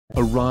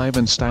Arrive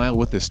in style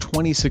with this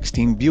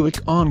 2016 Buick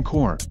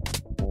Encore.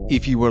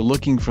 If you are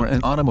looking for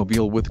an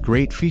automobile with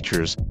great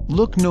features,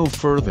 look no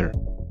further.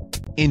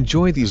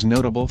 Enjoy these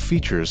notable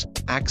features: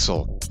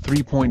 axle,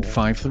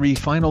 3.53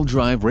 final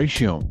drive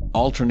ratio,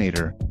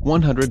 alternator,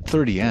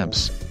 130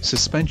 amps,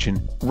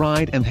 suspension,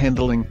 ride and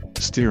handling,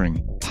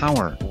 steering,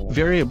 power,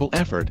 variable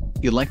effort,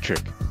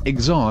 electric,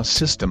 exhaust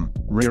system,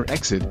 rear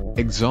exit,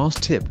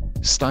 exhaust tip,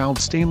 styled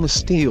stainless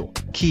steel,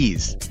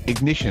 keys,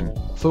 ignition,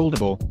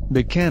 foldable,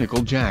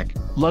 mechanical jack,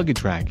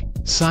 luggage rack,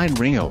 side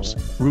rails,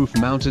 roof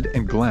mounted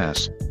and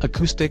glass,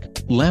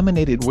 acoustic,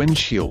 laminated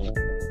windshield.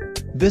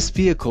 This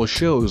vehicle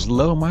shows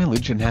low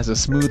mileage and has a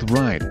smooth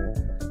ride.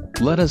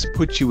 Let us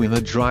put you in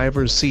the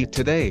driver's seat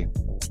today.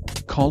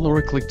 Call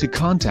or click to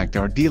contact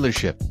our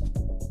dealership.